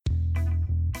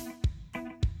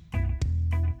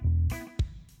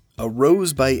A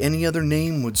rose by any other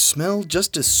name would smell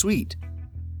just as sweet.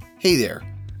 Hey there,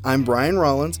 I'm Brian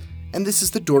Rollins, and this is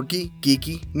the Dorky,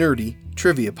 Geeky, Nerdy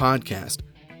Trivia Podcast.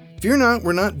 Fear not,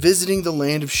 we're not visiting the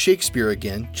land of Shakespeare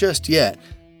again just yet.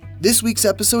 This week's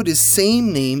episode is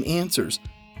Same Name Answers.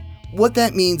 What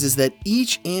that means is that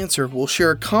each answer will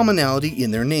share a commonality in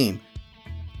their name.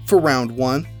 For round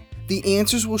 1, the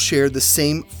answers will share the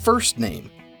same first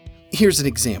name. Here's an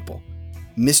example.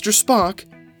 Mr. Spock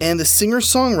and the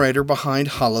singer-songwriter behind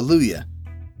Hallelujah.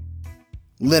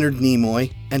 Leonard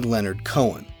Nimoy and Leonard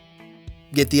Cohen.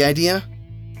 Get the idea?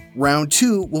 Round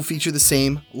 2 will feature the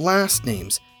same last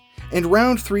names. And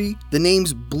round 3, the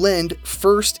names blend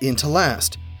first into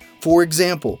last. For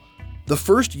example, the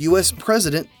first U.S.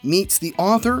 president meets the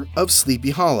author of Sleepy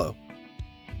Hollow,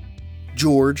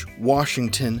 George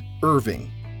Washington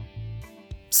Irving.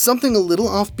 Something a little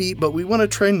offbeat, but we want to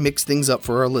try and mix things up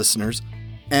for our listeners.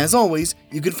 As always,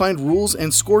 you can find rules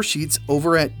and score sheets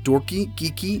over at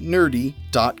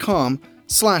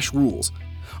dorkygeekynerdy.com/rules.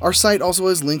 Our site also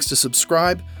has links to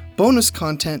subscribe, bonus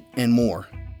content, and more.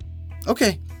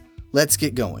 Okay, let's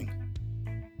get going.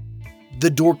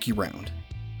 The Dorky Round.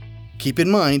 Keep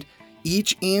in mind,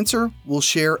 each answer will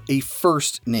share a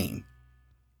first name.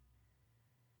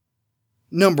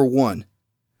 Number 1.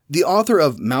 The author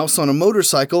of Mouse on a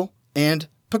Motorcycle and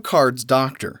Picard's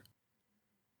Doctor.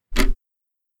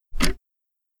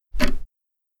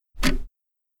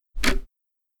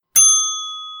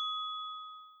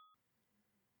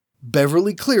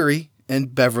 Beverly Cleary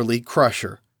and Beverly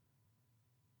Crusher.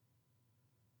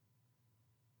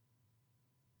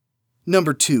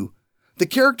 Number 2. The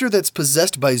character that's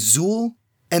possessed by Zool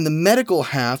and the medical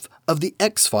half of the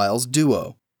X-Files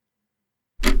duo.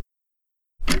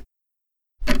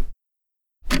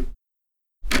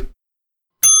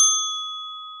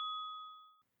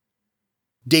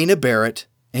 Dana Barrett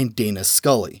and Dana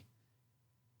Scully.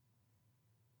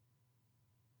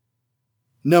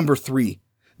 Number 3.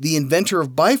 The inventor of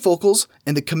bifocals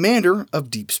and the commander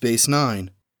of Deep Space Nine.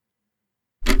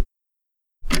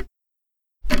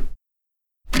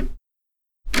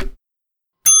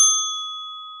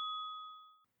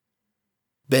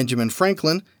 Benjamin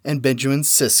Franklin and Benjamin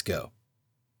Sisko.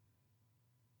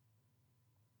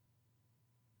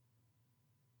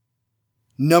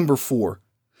 Number 4.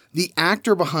 The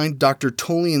actor behind Dr.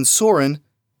 Tolian Soren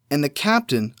and the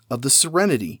captain of the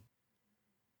Serenity.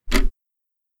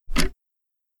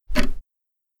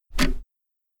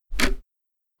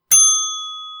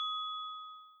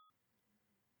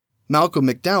 Malcolm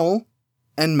McDowell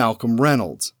and Malcolm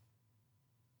Reynolds.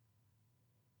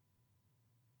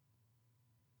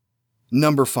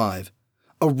 Number 5.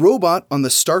 A robot on the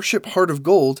starship Heart of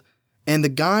Gold and the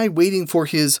guy waiting for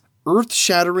his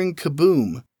earth-shattering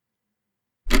kaboom.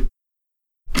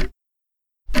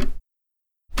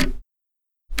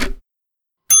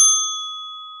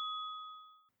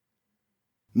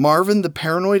 Marvin the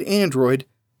Paranoid Android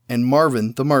and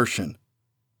Marvin the Martian.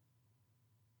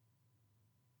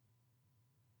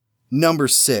 Number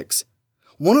 6.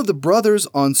 One of the brothers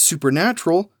on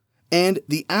Supernatural and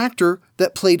the actor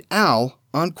that played Al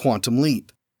on Quantum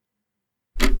Leap.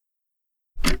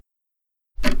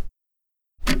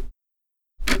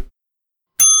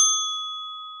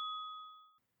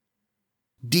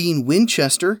 Dean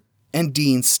Winchester and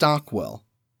Dean Stockwell.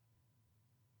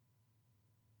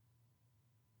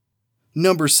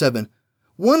 Number 7.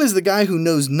 One is the guy who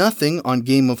knows nothing on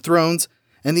Game of Thrones,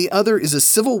 and the other is a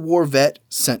Civil War vet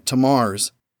sent to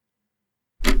Mars.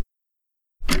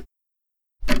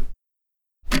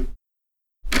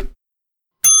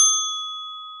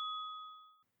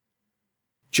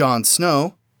 Jon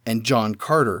Snow and John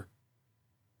Carter.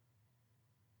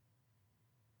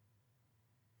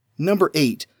 Number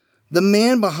 8. The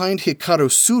man behind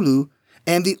Hikaru Sulu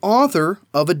and the author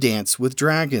of A Dance with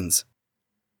Dragons.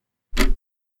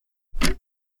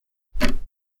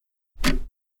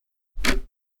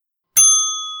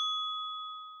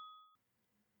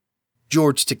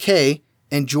 George Takei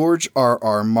and George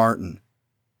R.R. Martin.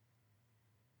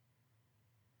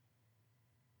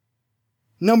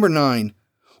 Number 9.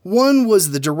 One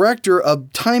was the director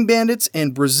of Time Bandits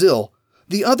and Brazil.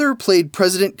 The other played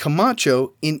President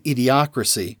Camacho in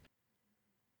Idiocracy.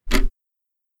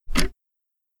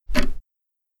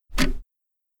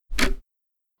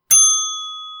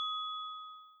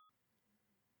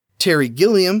 Terry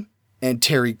Gilliam and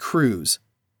Terry Crews.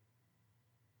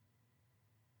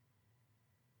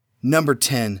 Number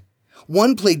 10.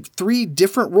 One played 3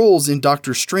 different roles in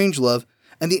Dr. Strangelove,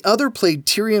 and the other played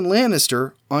Tyrion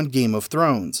Lannister on Game of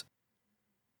Thrones.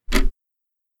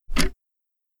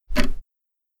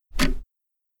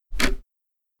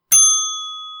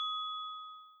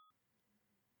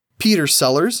 Peter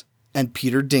Sellers, and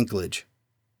Peter Dinklage.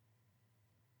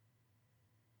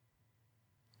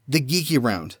 The Geeky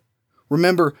Round.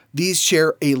 Remember, these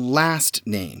share a last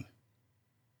name.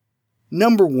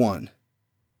 Number 1.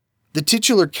 The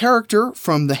titular character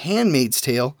from The Handmaid's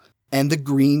Tale and The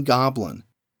Green Goblin.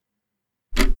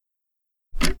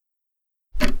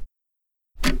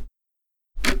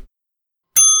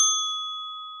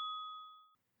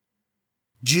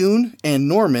 June and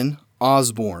Norman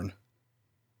Osborn.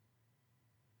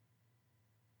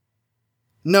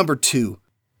 Number 2.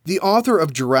 The author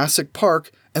of Jurassic Park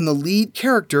and the lead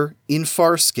character in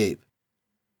Farscape.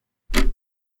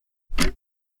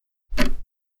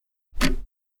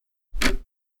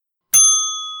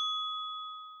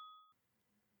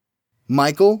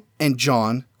 Michael and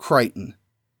John Crichton.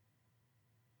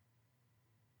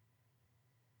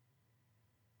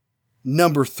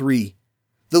 Number 3.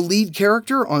 The lead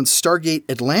character on Stargate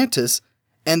Atlantis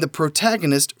and the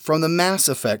protagonist from the Mass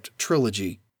Effect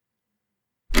trilogy.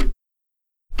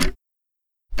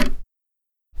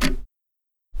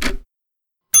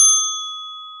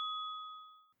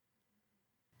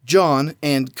 John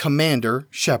and Commander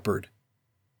Shepard.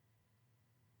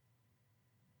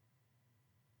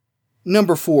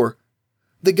 Number 4.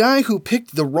 The guy who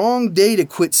picked the wrong day to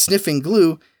quit sniffing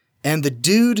glue and the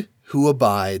dude who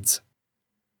abides.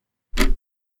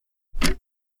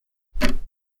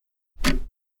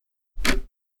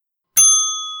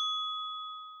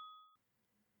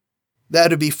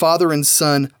 That would be father and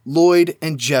son Lloyd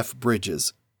and Jeff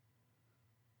Bridges.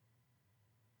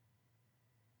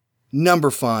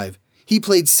 Number 5. He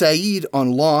played Saeed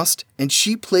on Lost, and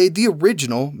she played the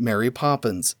original Mary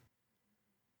Poppins.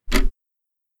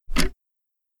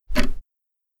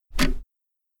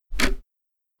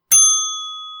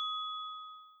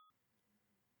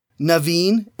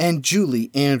 Naveen and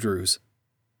Julie Andrews.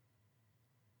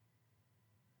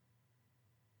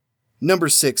 Number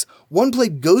 6. One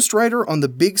played Ghost Rider on the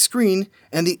big screen,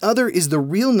 and the other is the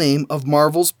real name of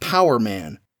Marvel's Power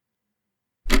Man.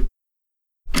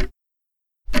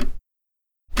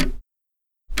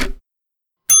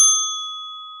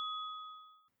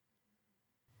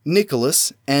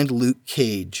 Nicholas and Luke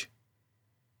Cage.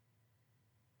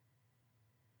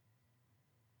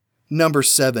 Number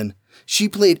 7. She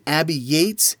played Abby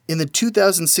Yates in the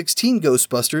 2016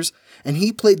 Ghostbusters, and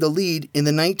he played the lead in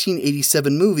the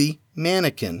 1987 movie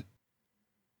Mannequin.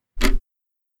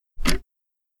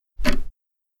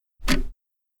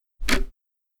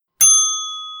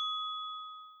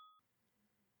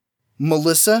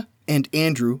 Melissa and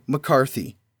Andrew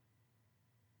McCarthy.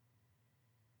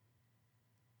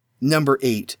 Number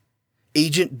 8.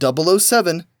 Agent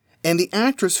 007 and the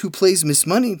actress who plays Miss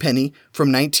Moneypenny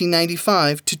from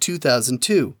 1995 to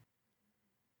 2002.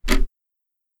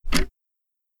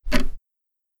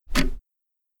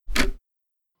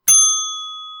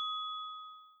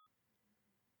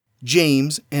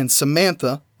 James and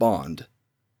Samantha Bond.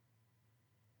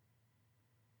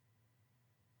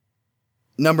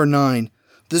 Number 9.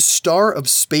 The star of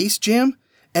Space Jam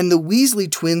and the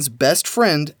Weasley twins' best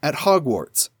friend at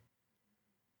Hogwarts.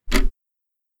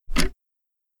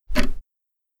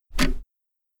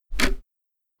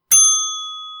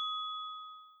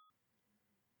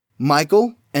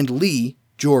 Michael and Lee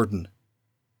Jordan.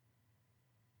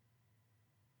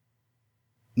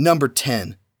 Number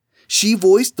 10. She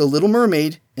voiced the Little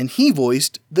Mermaid and he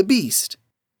voiced the Beast.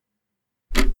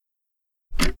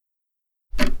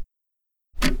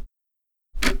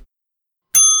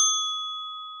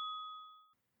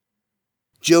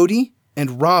 Jody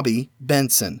and Robbie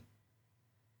Benson.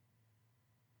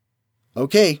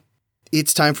 Okay,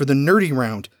 it's time for the nerdy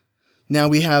round. Now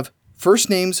we have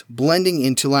first names blending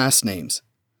into last names.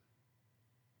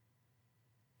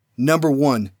 Number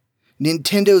 1.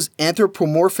 Nintendo's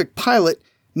anthropomorphic pilot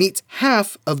meets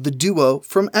half of the duo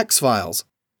from X-Files.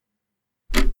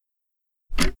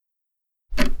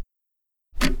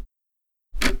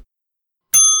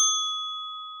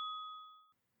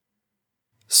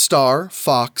 Star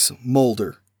Fox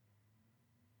Mulder.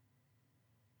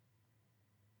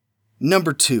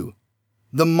 Number 2.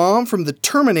 The mom from the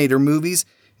Terminator movies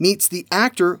meets the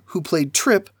actor who played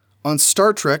Trip on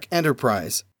Star Trek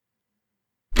Enterprise.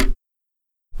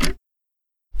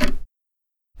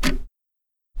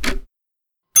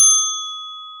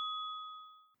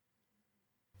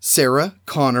 Sarah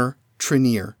Connor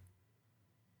Trenier.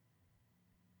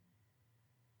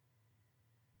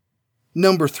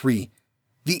 Number 3.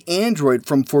 The android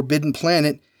from Forbidden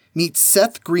Planet meets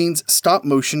Seth Green's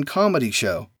stop-motion comedy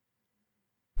show.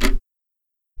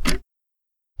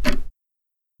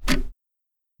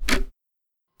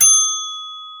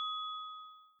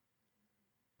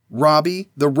 Robbie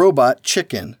the Robot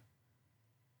Chicken.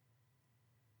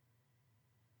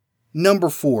 Number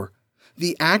 4.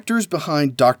 The actors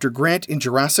behind Dr. Grant in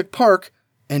Jurassic Park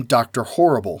and Dr.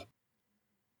 Horrible.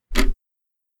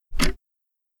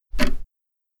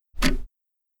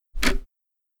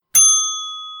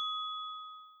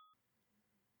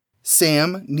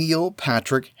 Sam Neil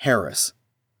Patrick Harris.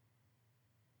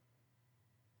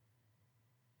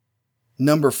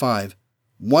 Number 5.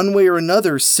 One Way or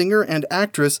Another singer and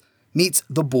actress meets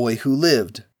the boy who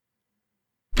lived.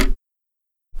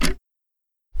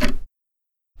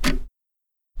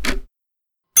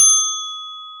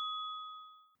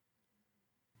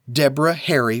 Deborah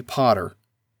Harry Potter.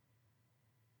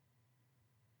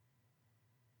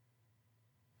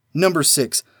 Number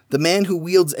 6. The man who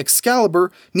wields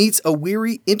Excalibur meets a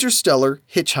weary interstellar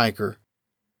hitchhiker.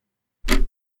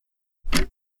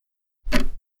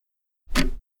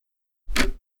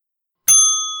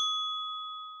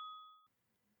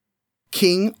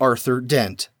 King Arthur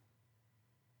Dent.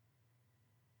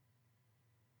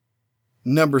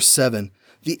 Number 7.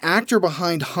 The actor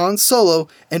behind Han Solo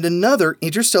and another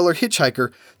interstellar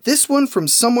hitchhiker, this one from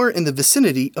somewhere in the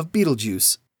vicinity of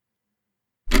Beetlejuice.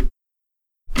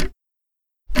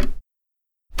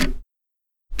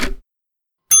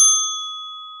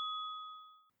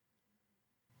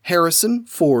 Harrison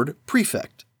Ford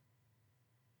Prefect.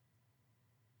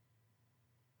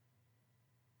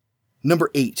 Number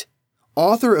 8.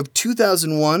 Author of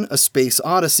 2001: A Space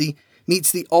Odyssey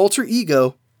meets the alter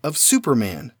ego of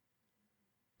Superman.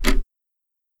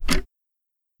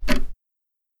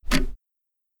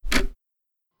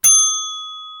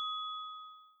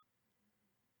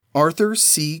 Arthur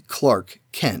C. Clarke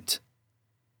Kent.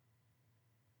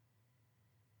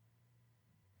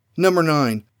 Number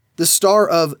 9. The star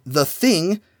of The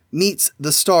Thing meets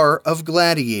the star of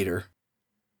Gladiator.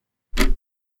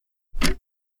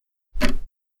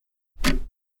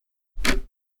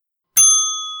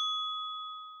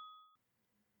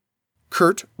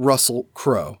 Kurt Russell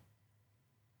Crowe.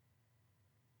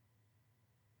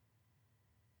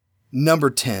 Number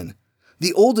 10.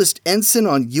 The oldest ensign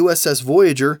on USS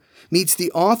Voyager meets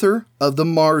the author of the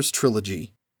Mars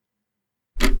trilogy.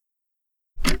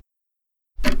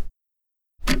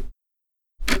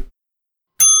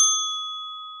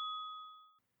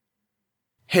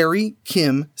 Harry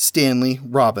Kim Stanley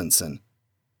Robinson.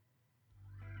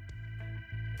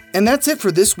 And that's it for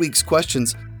this week's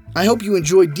questions. I hope you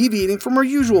enjoyed deviating from our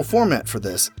usual format for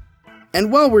this.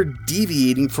 And while we're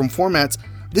deviating from formats,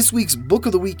 this week's Book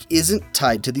of the Week isn't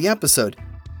tied to the episode.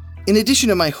 In addition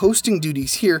to my hosting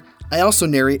duties here, I also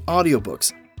narrate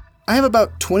audiobooks. I have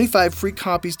about 25 free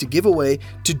copies to give away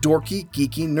to dorky,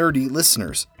 geeky, nerdy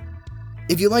listeners.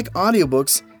 If you like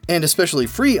audiobooks, and especially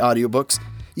free audiobooks,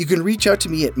 you can reach out to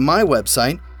me at my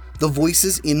website,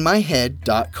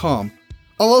 thevoicesinmyhead.com.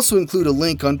 I'll also include a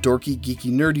link on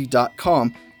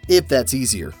dorkygeekynerdy.com if that's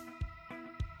easier.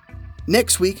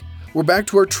 Next week, we're back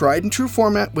to our tried and true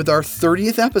format with our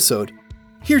 30th episode.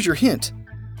 Here's your hint.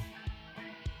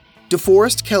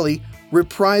 DeForest Kelley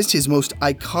reprised his most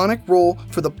iconic role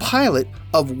for the pilot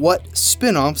of what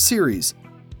spin-off series?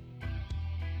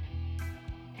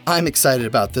 I'm excited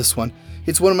about this one.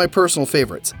 It's one of my personal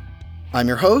favorites. I'm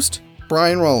your host,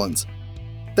 Brian Rollins.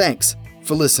 Thanks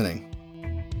for listening.